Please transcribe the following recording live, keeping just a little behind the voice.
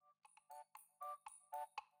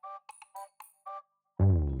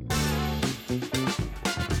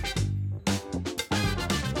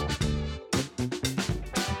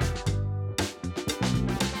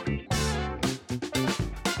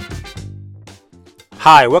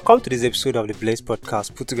Hi, welcome to this episode of the Blaze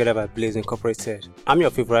podcast put together by Blaze Incorporated. I'm your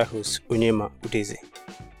favorite host, Onyema Udeze.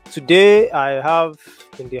 Today I have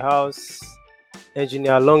in the house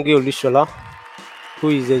engineer Alonge Olusola, who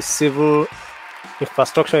is a civil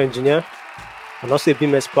infrastructure engineer and also a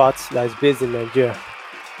BIM expert that is based in Nigeria.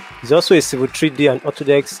 He's also a civil 3D and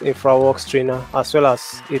Autodesk InfraWorks trainer as well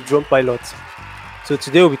as a drone pilot. So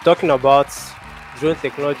today we'll be talking about drone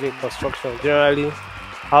technology in construction, generally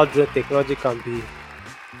how drone technology can be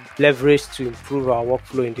leveraged to improve our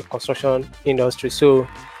workflow in the construction industry. So,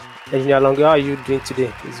 Engineer Alonge, how are you doing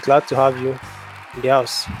today? It's glad to have you in the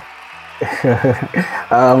house.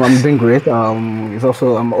 I'm doing great. I'm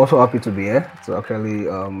also happy to be here to actually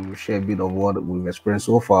share a bit of what we've experienced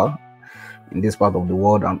so far in this part of the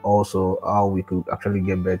world and also how we could actually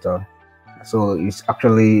get better. So it's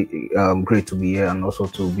actually great to be here and also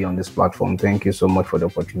to be on this platform. Thank you so much for the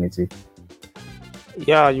opportunity.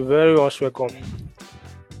 Yeah, you're very much welcome.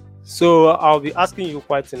 So I'll be asking you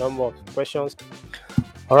quite a number of questions.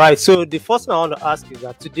 All right, so the first thing I want to ask is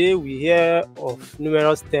that today we hear of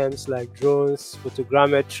numerous terms like drones,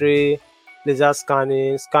 photogrammetry, laser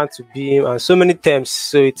scanning, scan to beam, and so many terms.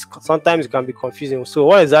 So sometimes it can be confusing. So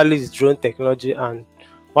what exactly is drone technology and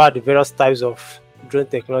what are the various types of drone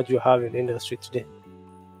technology you have in the industry today?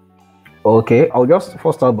 Okay, I'll just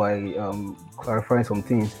first start by clarifying some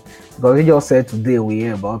things because you just said today we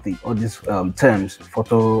hear about all these terms: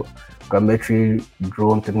 photogrammetry,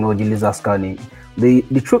 drone technology, laser scanning. The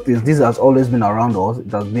truth is, this has always been around us.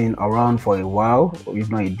 It has been around for a while,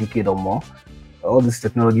 if not a decade or more. All these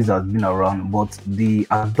technologies have been around, but the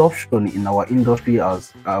adoption in our industry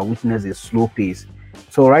has witnessed a slow pace.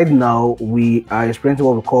 So right now we are experiencing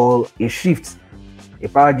what we call a shift, a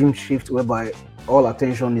paradigm shift, whereby all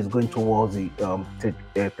attention is going towards the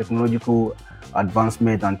technological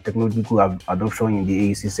advancement and technological adoption in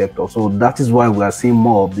the AEC sector. So that is why we are seeing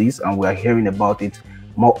more of this and we are hearing about it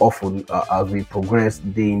more often as we progress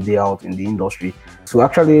day in, day out in the industry. So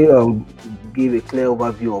actually give a clear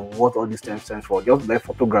overview of what all these terms stand for, just like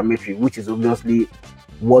photogrammetry, which is obviously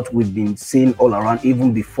what we've been seeing all around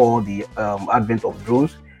even before the advent of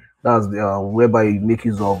drones. That's whereby you make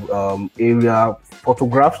use of area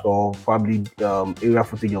photographs or probably area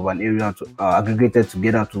footage of an area aggregated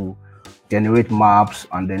together to generate maps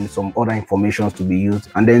and then some other information to be used.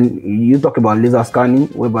 And then you talk about laser scanning,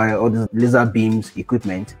 whereby all these laser beams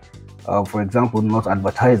equipment, for example, not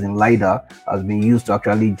advertising, LiDAR has been used to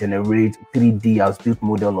actually generate 3D as built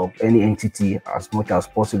model of any entity as much as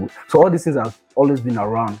possible. So all these things have always been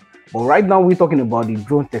around. But right now we're talking about the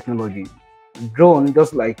drone technology. Drone,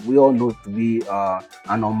 just like we all know, to be an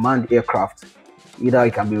unmanned aircraft. Either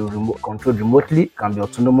it can be controlled remotely, it can be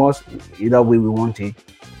autonomous, either way we want it.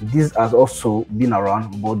 This has also been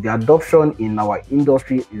around, but the adoption in our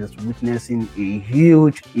industry is witnessing a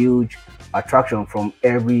huge attraction from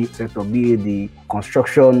every sector, be it the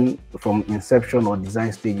construction from inception or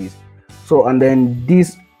design stages. So, and then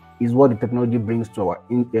this is what the technology brings to our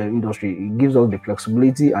industry. It gives us the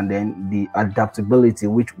flexibility and then the adaptability,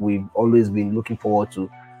 which we've always been looking forward to.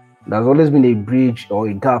 There's always been a bridge or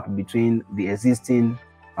a gap between the existing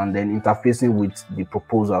and then interfacing with the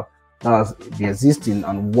proposal. That's the existing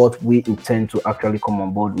and what we intend to actually come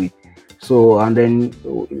on board with. So, and then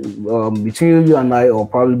between you and I, or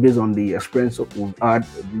probably based on the experience we've had,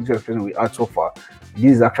 so far,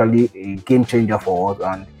 this is actually a game changer for us.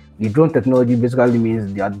 And the drone technology basically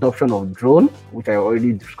means the adoption of drone, which I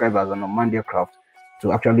already described as an unmanned aircraft,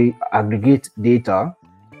 to actually aggregate data,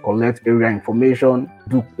 collect area information,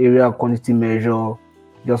 do area quantity measure.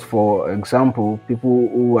 Just for example, people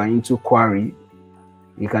who are into quarry,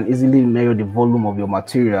 you can easily measure the volume of your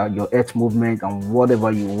material, your earth movement, and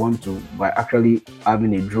whatever you want to by actually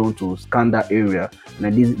having a drone to scan that area.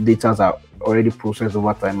 And these data are already processed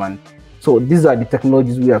over time. And so these are the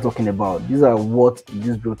technologies we are talking about. These are what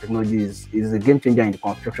this drone technology is a game changer in the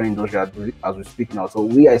construction industry as we speak now. So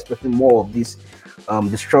we are expecting more of this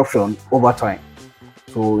disruption over time.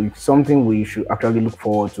 So it's something we should actually look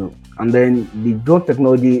forward to. And then the drone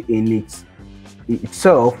technology in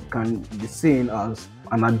itself can be seen as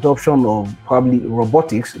an adoption of probably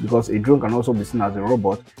robotics, because a drone can also be seen as a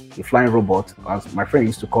robot, a flying robot, as my friend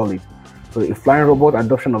used to call it. So a flying robot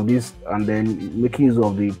adoption of this and then making use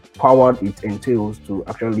of the power it entails to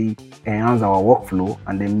actually enhance our workflow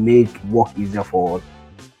and then make work easier for us.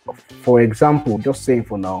 For example, just saying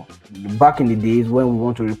for now, back in the days when we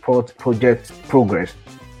want to report project progress,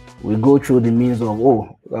 we go through the means of,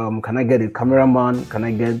 can I get a cameraman? Can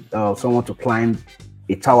I get someone to climb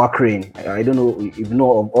a tower crane? I don't know if you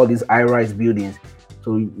know of all these high-rise buildings.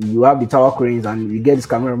 So you have the tower cranes and you get this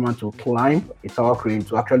cameraman to climb a tower crane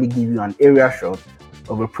to actually give you an area shot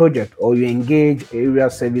of a project, or you engage area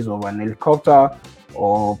service of an helicopter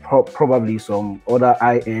or probably some other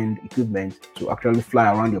high-end equipment to actually fly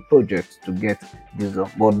around your project to get this.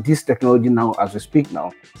 But this technology now, as we speak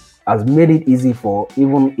now, has made it easy for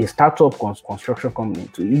even a startup construction company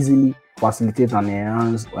to easily facilitate and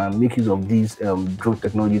enhance and make use of this drone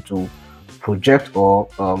technology to project or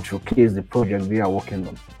showcase the project we are working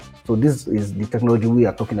on. So this is the technology we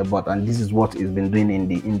are talking about, and this is what it's been doing in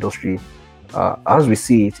the industry. As we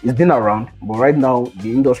see it, it's been around, but right now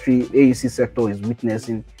the industry AEC sector is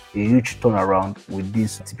witnessing a huge turnaround with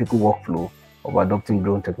this typical workflow of adopting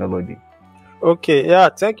drone technology. Okay, yeah,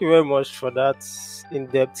 thank you very much for that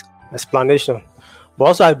in-depth explanation. But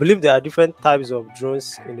also, I believe there are different types of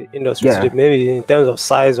drones in the industry Yeah. today, maybe in terms of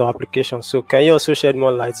size or application. So, can you also shed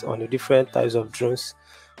more light on the different types of drones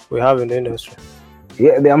we have in the industry?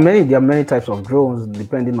 Yeah, there are many types of drones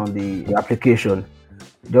depending on the application.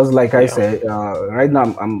 Just like I said, right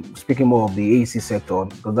now I'm speaking more of the AEC sector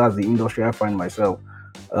because that's the industry I find myself.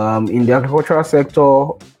 In the agricultural sector,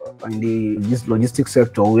 in this logistics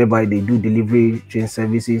sector, whereby they do delivery chain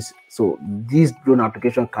services, so this drone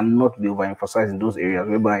application cannot be overemphasized in those areas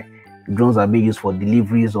whereby drones are being used for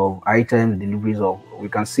deliveries of items, deliveries of, we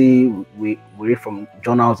can see, we read from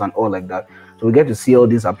journals and all like that. So we get to see all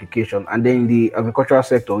these applications. And then in the agricultural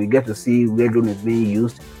sector, we get to see where drone is being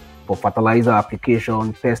used for fertilizer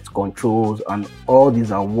application, pest controls, and all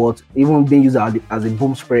these are what even being used as a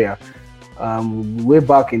boom sprayer. Way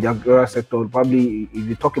back in the agricultural sector, probably if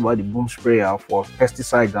you talk about the boom sprayer for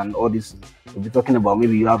pesticides and all this, we'll be talking about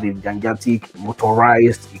maybe you have a gigantic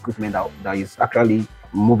motorized equipment that is actually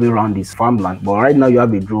moving around this farmland. But right now you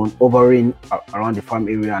have a drone hovering around the farm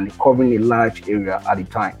area and covering a large area at a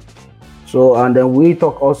time. So, and then we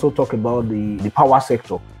also talk about the power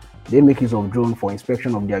sector. They make use of drone for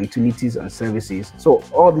inspection of their utilities and services. So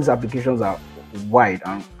all these applications are wide,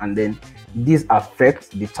 and then these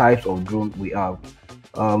affect the types of drone we have.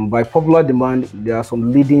 By popular demand, there are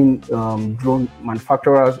some leading drone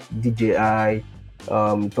manufacturers, DJI,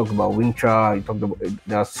 talk about Wingtra,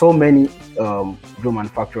 there are so many drone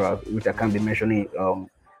manufacturers, which I can't be mentioning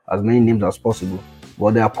as many names as possible.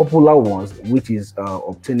 But there are popular ones which is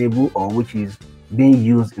obtainable or which is being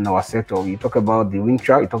used in our sector. You talk about the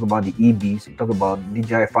Wingtra, you talk about the EBs, you talk about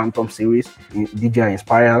DJI Phantom series, DJI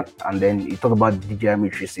Inspire, and then you talk about the DJI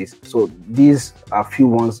Matrices. So these are few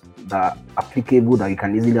ones that are applicable that you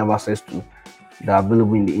can easily have access to, that are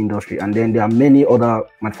available in the industry. And then there are many other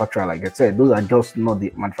manufacturers, like I said, those are just not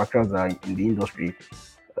the manufacturers that are in the industry.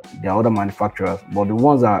 There are other manufacturers, but the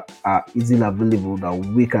ones that are easily available that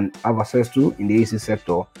we can have access to in the AC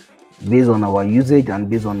sector, based on our usage and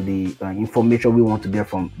based on the information we want to get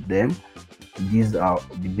from them, these are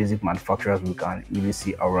the basic manufacturers we can even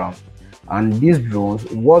see around. And these drones,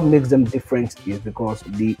 what makes them different is because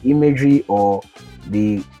the imagery or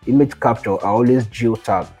the image capture are always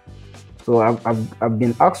geotagged. So I've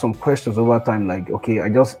been asked some questions over time, like, okay, I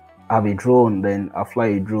just have a drone, then I fly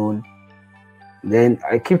a drone. Then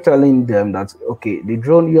I keep telling them that, okay, the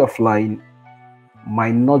drone you are flying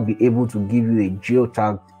might not be able to give you a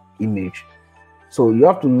geotagged image. So you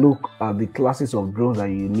have to look at the classes of drones that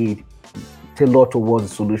you need tailored towards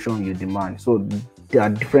the solution you demand. So there are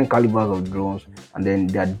different calibers of drones, and then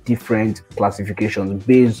there are different classifications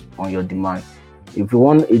based on your demand. If you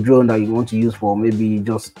want a drone that you want to use for maybe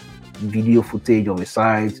just video footage of a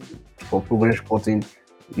site, for progress reporting,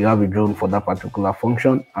 you have a drone for that particular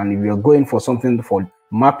function. And if you're going for something for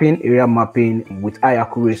mapping, area mapping with high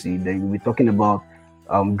accuracy, then you'll be talking about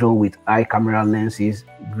drone with high camera lenses,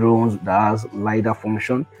 drones that has LiDAR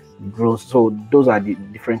function, drones. So those are the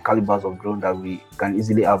different calibers of drone that we can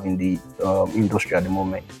easily have in the industry at the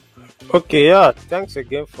moment. Okay, yeah, thanks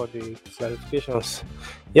again for the clarifications.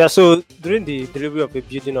 Yeah, so during the delivery of a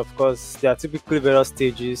building, of course, there are typically various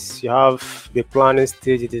stages. You have the planning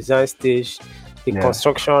stage, the design stage, the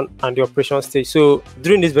construction, and the operation stage. So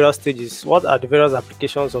during these various stages, what are the various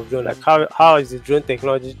applications of drone? Like how is the drone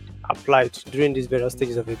technology applied during these various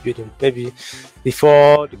stages of a building? Maybe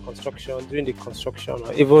before the construction, during the construction,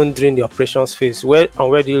 or even during the operations phase. Where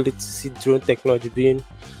do you see drone technology being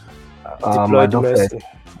deployed mostly?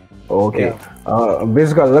 Okay. Yeah.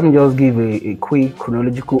 Basically, let me just give a quick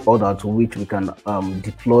chronological order to which we can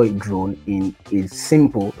deploy drone in a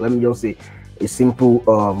simple, let me just say, a simple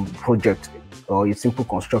project or a simple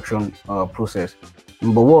construction process.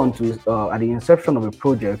 Number one, at the inception of a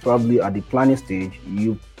project, probably at the planning stage,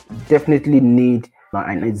 you definitely need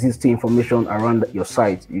an existing information around your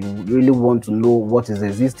site. You really want to know what is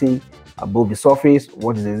existing above the surface,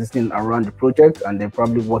 what is existing around the project, and then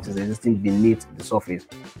probably what is existing beneath the surface.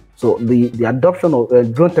 So the adoption of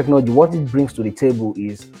drone technology, what it brings to the table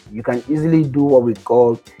is you can easily do what we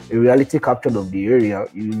call a reality capture of the area.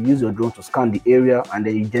 You use your drone to scan the area, and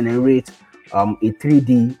then you generate a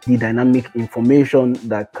 3D dynamic information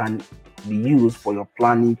that can be used for your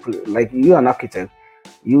planning. Like you're an architect,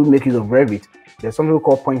 you make use of Revit. There's something we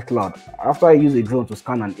call point cloud. After I use a drone to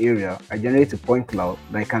scan an area, I generate a point cloud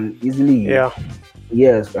that I can easily use. Yeah.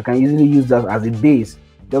 Yes, I can easily use that as a base,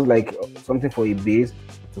 just like something for a base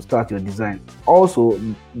to start your design. Also,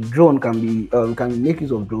 drone can make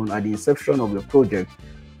use of drone at the inception of your project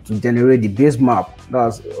to generate the base map.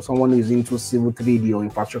 That's someone who is into civil 3D or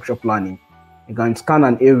infrastructure planning. You can scan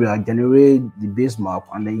an area, generate the base map,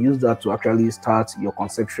 and then use that to actually start your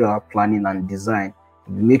conceptual planning and design.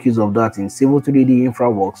 You make use of that in civil 3D infra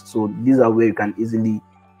works. So these are where you can easily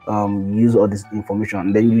use all this information.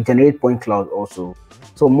 And then you generate point cloud also.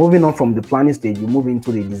 So moving on from the planning stage, you move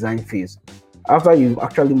into the design phase. After you've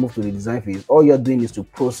actually moved to the design phase, all you're doing is to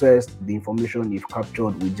process the information you've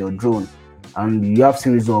captured with your drone. And you have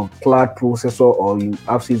series of cloud processor, or you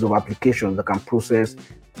have series of applications that can process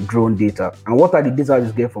drone data. And what are the data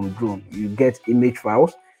you get from drone? You get image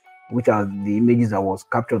files, which are the images that was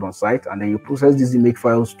captured on site, and then you process these image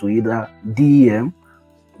files to either DEM,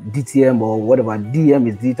 DTM, or whatever. DEM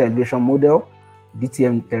is data integration model,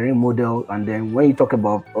 DTM terrain model. And then when you talk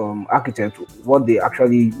about architects, what they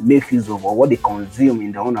actually make use of or what they consume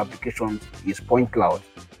in their own applications is point cloud,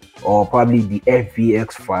 or probably the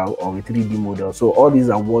FVX file or a 3D model. So all these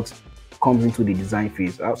are what comes into the design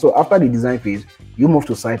phase. So after the design phase, you move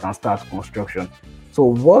to site and start construction. So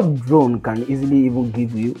what drone can easily even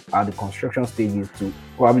give you at the construction stages to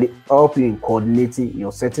probably help you in coordinating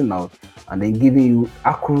your setting out and then giving you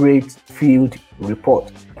accurate field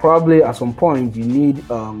report. Probably at some point you need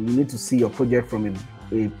to see your project from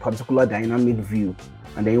a particular dynamic view,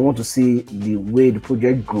 and then you want to see the way the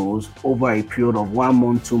project grows over a period of 1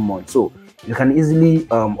 month, 2 months. So you can easily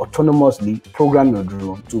autonomously program your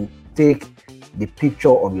drone to take the picture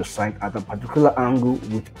of your site at a particular angle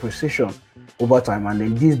with precision over time, and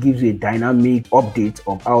then this gives you a dynamic update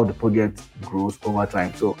of how the project grows over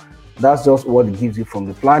time. So that's just what it gives you from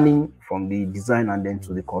the planning, from the design, and then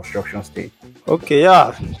to the construction stage. Okay,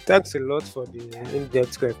 yeah. Thanks a lot for the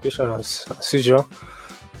in-depth clarification as usual.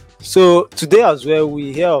 So today as well,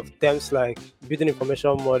 we hear of terms like building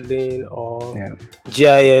information modeling or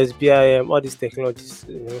GIS, BIM, all these technologies,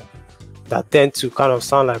 that tend to kind of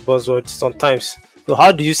sound like buzzwords sometimes. So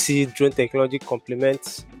how do you see drone technology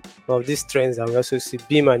complement of these trends that we also see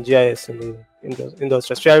BIM and GIS in the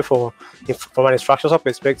industry, especially from an infrastructure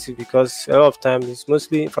perspective, because a lot of times it's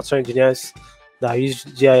mostly infrastructure engineers that use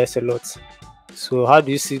GIS a lot. So how do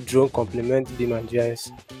you see drone complement BIM and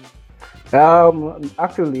GIS?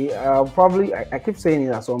 Actually, probably I keep saying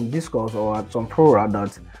it at some discourse or at some forum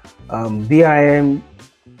that BIM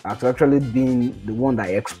has actually been the one that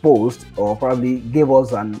exposed or probably gave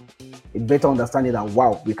us a better understanding that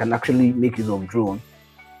wow, we can actually make use of drone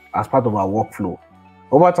as part of our workflow.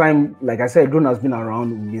 Over time, like I said, drone has been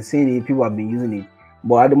around, we've been seeing it, people have been using it.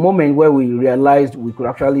 But at the moment where we realized we could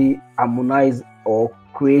actually harmonize or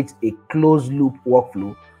create a closed loop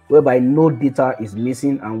workflow whereby no data is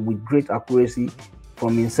missing and with great accuracy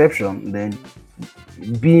from inception, then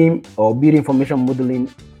BIM or build information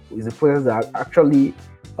modeling is a process that actually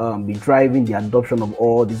be driving the adoption of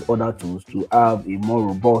all these other tools to have a more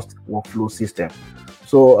robust workflow system.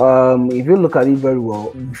 So if you look at it very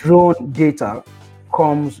well, drone data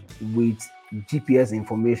comes with GPS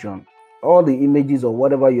information. All the images or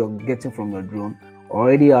whatever you're getting from your drone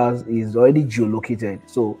is already geolocated.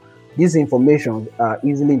 So these information are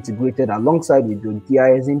easily integrated alongside with your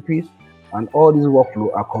GIS inputs, and all these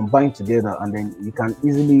workflow are combined together, and then you can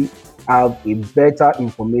easily have a better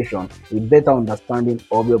information, a better understanding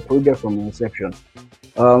of your project from the inception.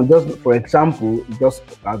 Just for example, just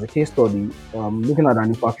as a case study, looking at an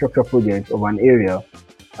infrastructure project of an area,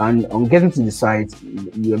 and on getting to the site,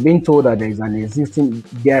 you're being told that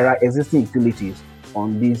there are existing utilities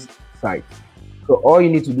on this site. So all you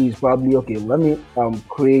need to do is probably, okay, let me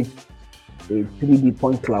create a 3D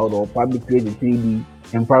point cloud, or probably create a 3D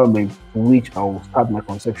environment for which I will start my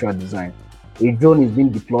conceptual design. A drone is being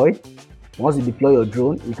deployed. Once you deploy your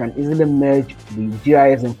drone, you can easily merge the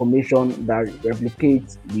GIS information that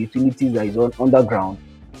replicates the utilities that is underground,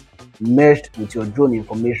 merged with your drone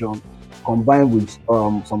information, combined with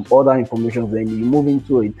some other information. Then you move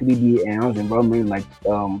into a 3D enhanced environment like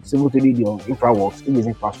civil 3D or infra works, if it's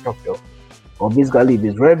infrastructure, or basically if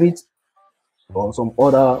it's Revit or some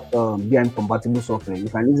other BIM compatible software. You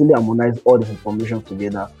can easily harmonize all this information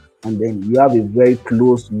together, and then you have a very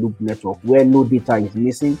closed loop network where no data is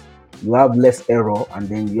missing you have less error, and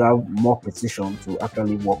then you have more precision to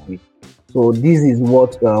actually work with. So this is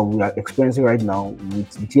what we are experiencing right now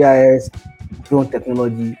with GIS, drone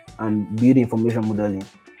technology, and building information modeling.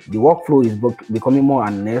 The workflow is becoming more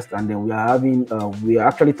honest, and then we are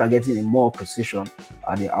actually targeting a more precision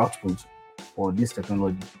at the output for this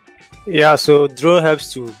technology. Yeah, so drone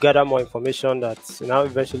helps to gather more information that now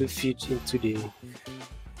eventually feeds into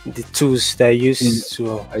the tools that are used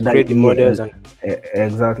to create the models. And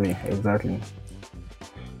Exactly.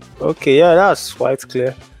 okay, yeah, that's quite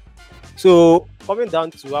clear. So coming down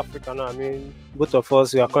to Africa now, I mean, both of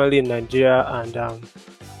us, we are currently in Nigeria, and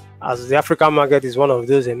as the African market is one of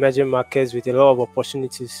those emerging markets with a lot of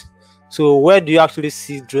opportunities. So where do you actually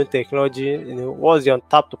see drone technology? What's the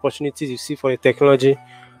untapped opportunities you see for the technology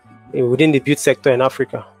within the build sector in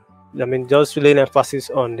Africa? I mean, just laying emphasis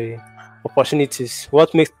on the opportunities.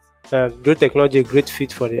 What makes drone technology a great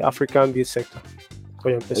fit for the African build sector,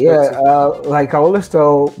 from your perspective? Like I always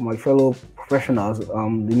tell my fellow professionals,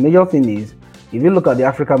 the major thing is, if you look at the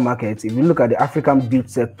African market, if you look at the African build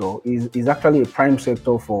sector, is actually a prime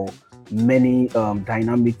sector for many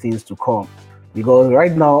dynamic things to come. Because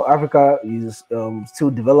right now Africa is still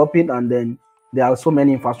developing, and then there are so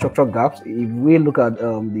many infrastructure gaps. If we look at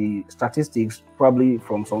the statistics, probably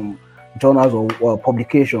from some journals or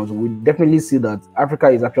publications, we definitely see that Africa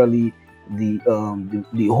is actually the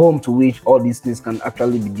home to which all these things can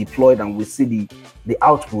actually be deployed, and we see the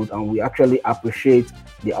output, and we actually appreciate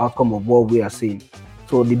the outcome of what we are seeing.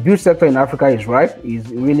 So the build sector in Africa is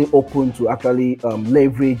really open to actually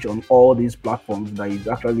leverage on all these platforms that is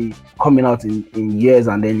actually coming out in years,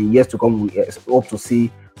 and then in years to come, we hope to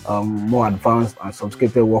see more advanced and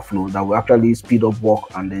sophisticated workflow that will actually speed up work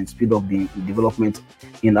and then speed up the development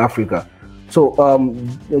in Africa. So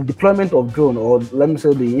the deployment of drone, or let me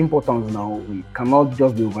say the importance now, we cannot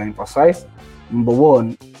just be overemphasized. Number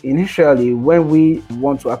one, initially when we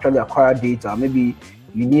want to actually acquire data, maybe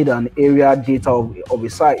you need an area data of a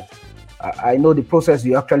site. I know the process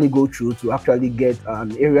you actually go through to actually get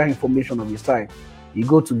an area information of a site. You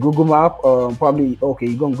go to Google Map,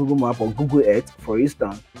 you go on Google Map or Google Earth, for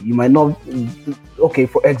instance. You might not, okay,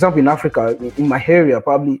 for example, in Africa, in my area,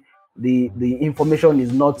 probably the information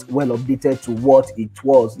is not well updated to what it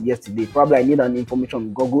was yesterday. Probably I need an information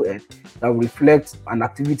on Google Earth that reflects an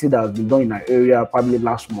activity that has been done in our area probably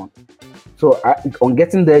last month. So on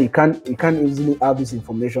getting there, you can't easily have this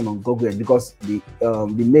information on Google Earth because the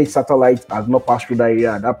main satellite has not passed through that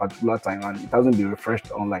area at that particular time, and it hasn't been refreshed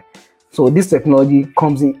online. So this technology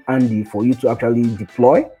comes in handy for you to actually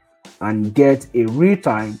deploy and get a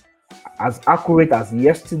real-time, as accurate as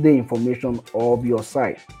yesterday information of your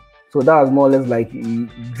site. So that's more or less like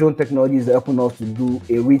drone technology is helping us to do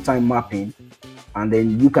a real-time mapping, and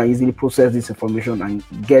then you can easily process this information and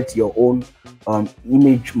get your own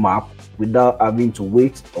image map without having to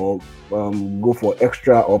wait or go for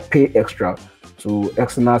extra or pay extra to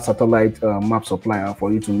external satellite map supplier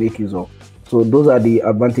for you to make use of. So those are the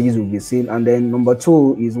advantages we'll be seeing. And then number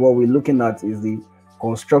two is what we're looking at is the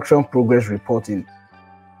construction progress reporting.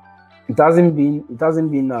 It hasn't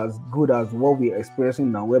been as good as what we're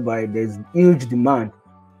experiencing now, whereby there's huge demand.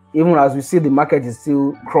 Even as we see the market is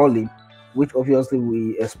still crawling, which obviously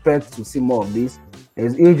we expect to see more of this.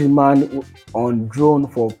 There's huge demand on drone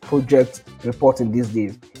for project reporting these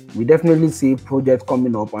days. We definitely see projects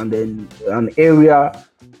coming up, and then an area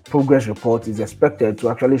progress report is expected to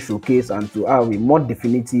actually showcase and to have a more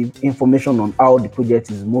definitive information on how the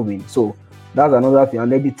project is moving. So that's another thing.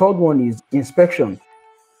 And then the third one is inspection.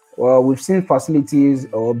 Well, we've seen facilities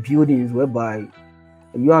or buildings whereby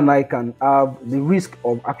you and I can have the risk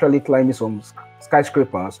of actually climbing some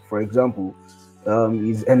skyscrapers, for example,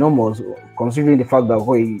 is enormous, considering the fact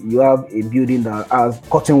that you have a building that has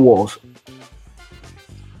curtain walls.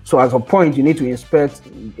 So at a point, you need to inspect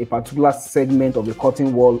a particular segment of the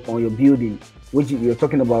curtain wall on your building, which you're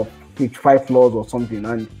talking about 5 floors or something.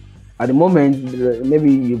 And at the moment,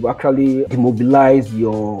 maybe you've actually demobilized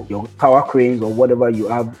your tower cranes or whatever you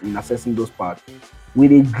have in assessing those parts.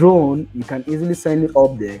 With a drone, you can easily send it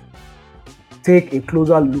up there, take a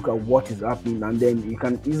closer look at what is happening, and then you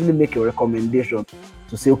can easily make a recommendation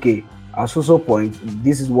to say, okay, at so point,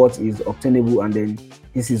 this is what is obtainable, and then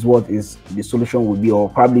this is what is the solution will be, or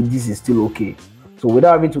probably this is still okay. So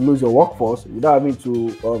without having to lose your workforce, without having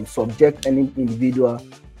to subject any individual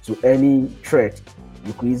to any threat,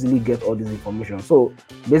 you could easily get all this information. So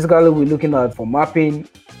basically, we're looking at for mapping,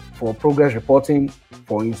 for progress reporting,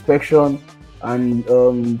 for inspection,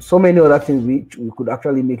 and so many other things which we could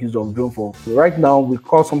actually make use of drone for. So right now, we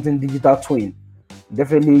call something digital twin.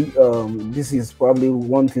 definitely this is probably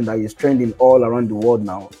one thing that is trending all around the world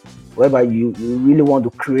now, whereby you really want to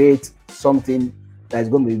create something that is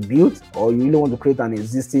going to be built, or you really want to create an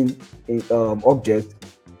existing object,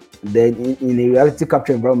 then in a reality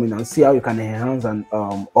capture environment, and see how you can enhance and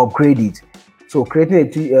upgrade it. So creating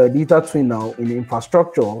a digital twin now in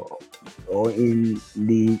infrastructure or in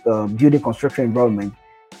the building construction environment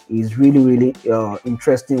is really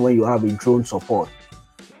interesting when you have a drone support.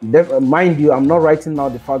 Mind you, I'm not writing now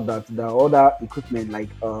the fact that there are other equipment like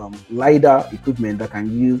lidar equipment that can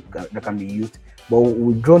be used, but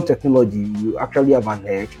with drone technology you actually have an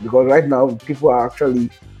edge, because right now people are actually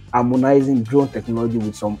harmonizing drone technology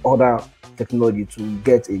with some other technology to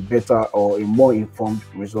get a better or a more informed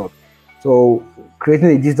result. So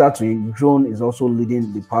creating a digital twin, drone is also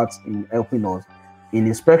leading the path in helping us in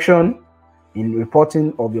inspection, in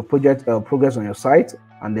reporting of your project progress on your site,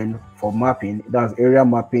 and then for mapping, that's area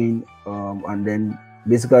mapping, and then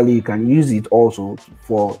basically you can use it also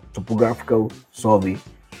for topographical survey.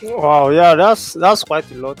 Wow, yeah, that's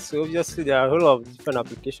quite a lot. So obviously there are a whole lot of different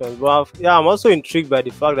applications. But yeah, I'm also intrigued by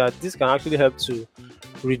the fact that this can actually help to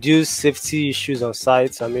reduce safety issues on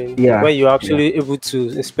sites. I mean, Yeah, when you're yeah, actually able to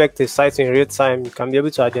inspect a site in real time, you can be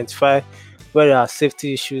able to identify where there are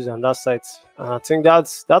safety issues on that site. And I think that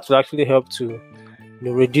will actually help to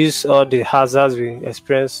reduce all the hazards we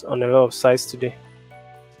experience on a lot of sites today.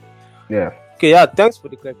 yeah. Okay, yeah, thanks for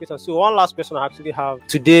the clarification. So one last question I actually have.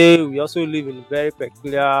 Today we also live in a very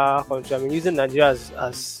peculiar country. I mean, using Nigeria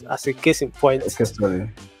as a case in point, Okay,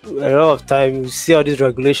 sorry. a lot of time you see all these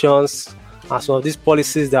regulations and some of these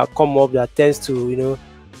policies that come up that tends to,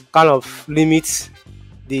 kind of limit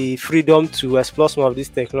the freedom to explore some of these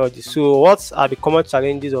technologies. So what are the common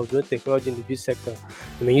challenges of drone technology in the business sector?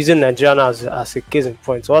 I mean, using Nigeria as a case in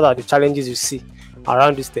point, what are the challenges you see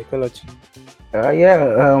around this technology?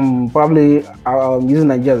 Yeah, probably using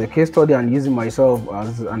Nigeria as a case study and using myself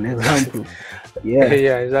as an example. Yeah,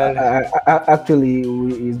 Yeah, exactly. actually,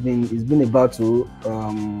 it's been a battle,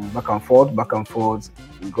 back and forth,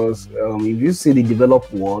 because if you see the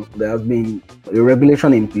developed world, there has been a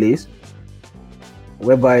regulation in place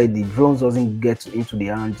whereby the drones doesn't get into the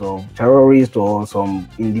hands of terrorists or some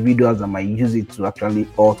individuals that might use it to actually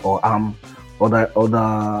hurt or harm other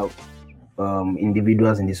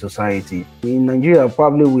individuals in the society. In Nigeria,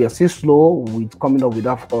 probably we are still slow with coming up with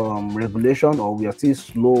that regulation, or we are still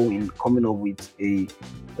slow in coming up with a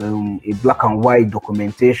black and white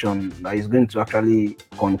documentation that is going to actually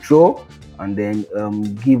control and then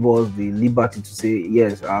give us the liberty to say,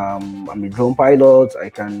 yes, I'm a drone pilot, I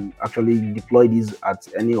can actually deploy this at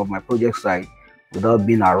any of my project site without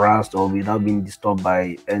being harassed or without being disturbed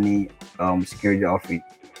by any security outfit.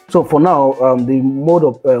 So for now, the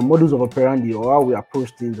modus of operandi, or how we approach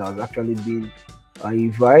things, has actually been,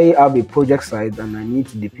 if I have a project site and I need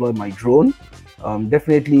to deploy my drone,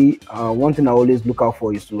 definitely one thing I always look out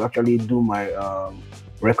for is to actually do my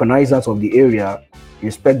reconnaissance of the area,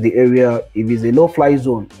 inspect the area if it's a no-fly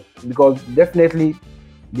zone, because definitely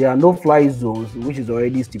there are no-fly zones which is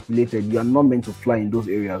already stipulated. You are not meant to fly in those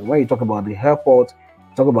areas. When you talk about the airport,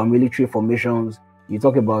 talk about military formations, you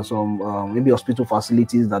talk about some maybe hospital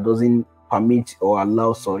facilities that doesn't permit or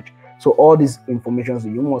allow such. So all these information, so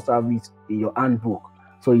you must have it in your handbook.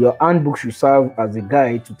 So your handbook should serve as a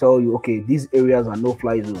guide to tell you, okay, these areas are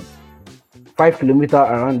no-fly zone. 5 kilometers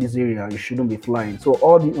around this area, you shouldn't be flying. So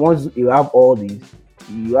once you have all these,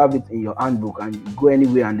 you have it in your handbook, and you go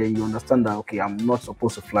anywhere, and then you understand that, okay, I'm not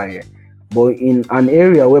supposed to fly here. But in an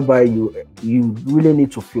area whereby you really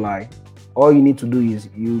need to fly, all you need to do is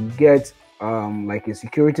you get like a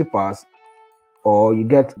security pass, or you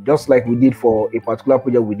get, just like we did for a particular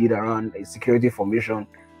project we did around a security formation.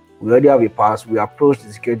 We already have a pass. We approached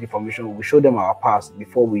the security formation. We showed them our pass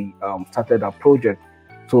before we started our project.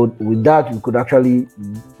 So with that, we could actually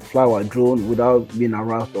fly our drone without being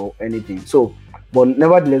harassed or anything. So, but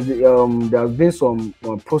nevertheless, there has been some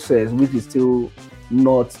process which is still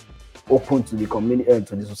not open to the community,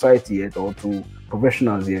 to the society yet, or to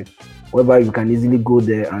professionals yet, whereby you can easily go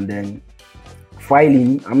there and then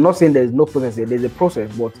filing. I'm not saying there's no process here, there's a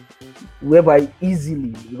process, but whereby easily,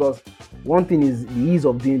 because one thing is the ease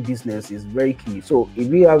of doing business is very key. So if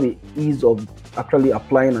we have a ease of actually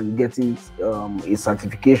applying and getting a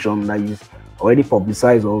certification that is already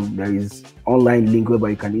publicized, or there is online link whereby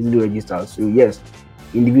you can easily register. So yes,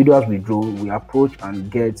 individuals with drone, we approach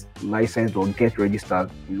and get licensed or get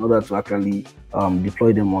registered in order to actually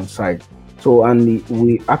deploy them on site. So, and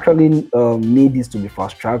we actually need this to be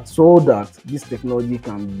fast tracked so that this technology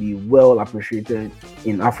can be well appreciated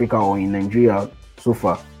in Africa or in Nigeria so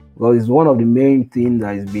far. Well, it's one of the main things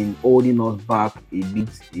that has been holding us back a bit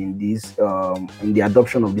in this in the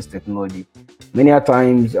adoption of this technology. Many a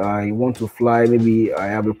times I want to fly, maybe I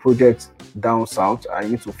have a project down south, I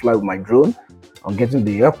need to fly with my drone. On getting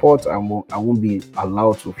to the airport, I won't be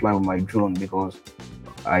allowed to fly with my drone because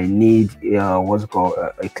I need what's it called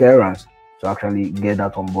a clearance to actually get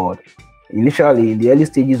that on board. Initially, in the early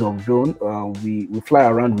stages of drone, we fly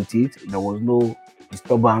around with it. There was no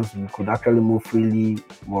disturbance. We could actually move freely,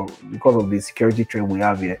 well, because of the security trend we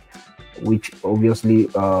have here, which obviously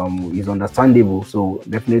is understandable. So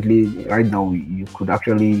definitely, right now you could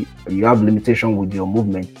actually you have limitation with your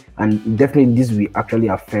movement, and definitely this will actually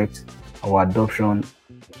affect our adoption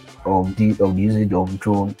of the usage of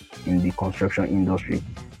drone in the construction industry.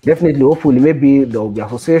 Definitely, hopefully, maybe there will be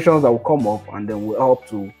associations that will come up and then will help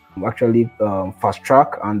to actually fast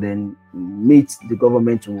track and then meet the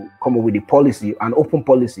government to come up with a policy, an open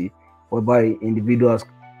policy, whereby individuals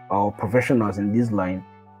or professionals in this line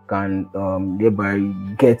can thereby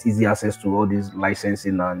get easy access to all these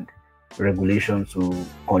licensing and regulations to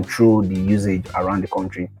control the usage around the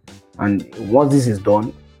country. And once this is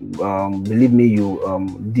done, believe me,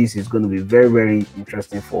 this is going to be very, very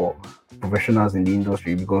interesting for professionals in the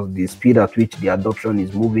industry, because the speed at which the adoption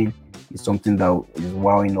is moving is something that is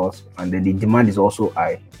wowing us, and then the demand is also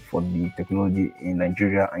high for the technology in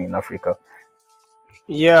Nigeria and in Africa.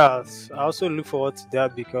 Yes, I also look forward to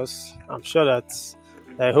that because I'm sure that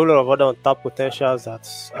there are a whole lot of other untapped potentials that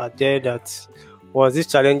are there that once these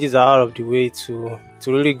challenges are out of the way to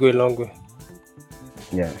really go a long way.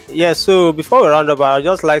 Yeah. Yeah, so before we round up, I'd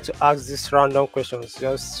just like to ask these random questions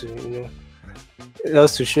just to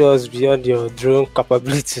just to show us beyond your drone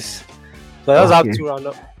capabilities. So I just have Okay.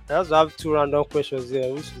 two random questions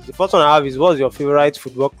here. Which is, the first one I have is, what's your favorite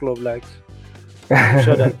football club like? I'm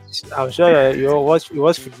sure that you watch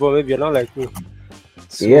football. Maybe you're not like me.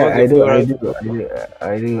 So Yeah, what's your I do. I favorite do. football I club? do.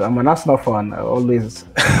 I do. I'm an Arsenal fan. I always an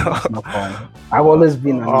Arsenal fan. I've always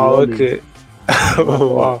been and will Oh, always. okay. That's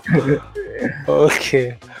all. Wow.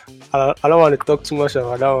 Okay. I don't want to talk too much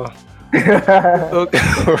about that one. Okay.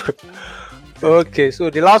 Okay,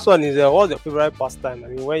 so the last one is, what's your favorite pastime? I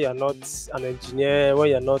mean, when you're not an engineer, when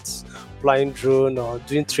you're not flying drone or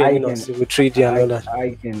doing training on Hiking. civil 3D and all that.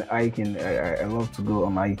 Hiking. I love to go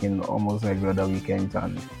on hiking almost every other weekend.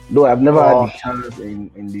 And though I've never had the Oh, chance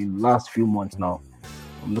in the last few months now,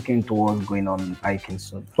 I'm looking towards going on hiking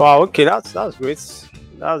soon. wow. Okay, that's great.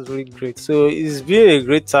 That's really great. So it's been a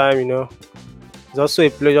great time. It's also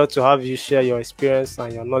a pleasure to have you share your experience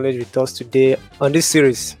and your knowledge with us today on this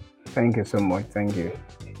series. Thank you so much. Thank you.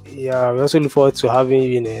 Yeah, we also look forward to having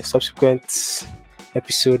you in a subsequent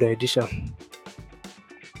episode or edition.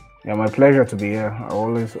 Yeah, my pleasure to be here. I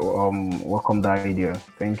always welcome the idea.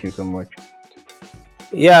 Thank you so much.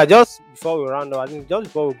 Yeah, just before we round up, I think just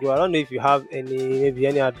before we go, I don't know if you have maybe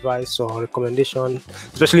any advice or recommendation,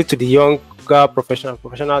 especially to the younger professionals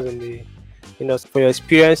in the for your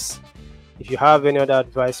experience. If you have any other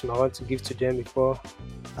advice you might want to give to them before,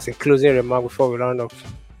 as a closing remark before we round up.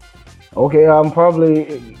 Okay,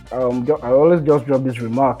 probably I always just drop this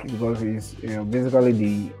remark because it's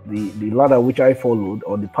basically the ladder which I followed,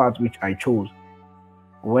 or the path which I chose.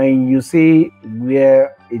 When you see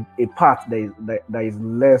where a path that is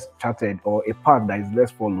less charted, or a path that is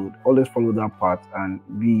less followed, always follow that path and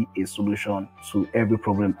be a solution to every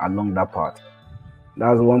problem along that path.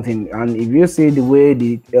 That's one thing. And if you see the way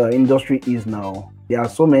the industry is now, there are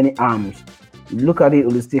so many arms. Look at it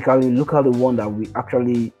holistically. Look at the one that we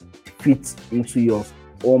actually fit into your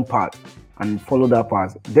own path and follow that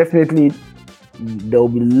path. Definitely, there will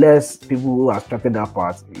be less people who have started that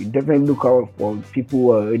path. You definitely look out for people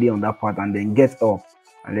who are already on that path and then get up,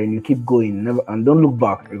 and then you keep going. Never, and don't look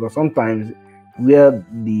back, because sometimes where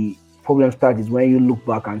the problem starts is when you look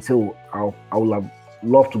back and say, oh, I would have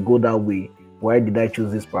loved to go that way. Why did I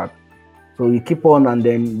choose this path? So you keep on, and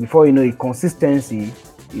then before you know it, consistency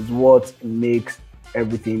is what makes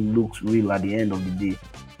everything looks real at the end of the day.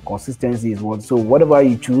 Consistency is what. So whatever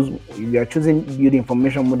you choose, if you are choosing build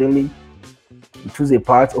information modeling, you choose a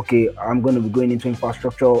path. Okay, I'm going to be going into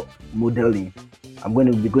infrastructure modeling. I'm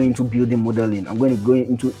going to be going into building modeling. I'm going to go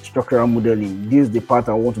into structural modeling. This is the path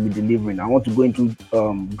I want to be delivering. I want to go into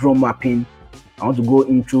drone mapping. I want to go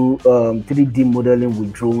into 3D modeling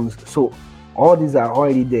with drones. So all these are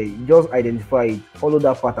already there. You just identify it, follow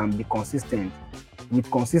that path, and be consistent. With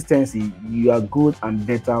consistency, you are good and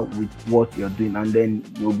better with what you're doing, and then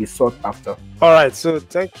you'll be sought after. All right, so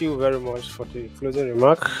thank you very much for the closing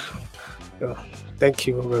remark. Thank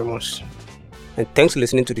you very much. And thanks for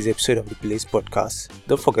listening to this episode of the Blaze Podcast.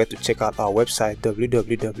 Don't forget to check out our website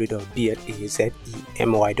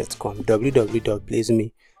www.blazemy.com,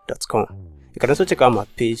 www.blazemy.com. www.onyema.me.com. You can also check out my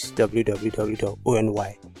page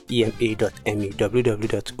www.onyema.me,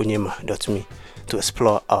 www.onyema.me, to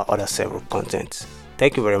explore our other several contents.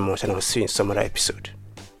 Thank you very much, and I'll see you in some other episode.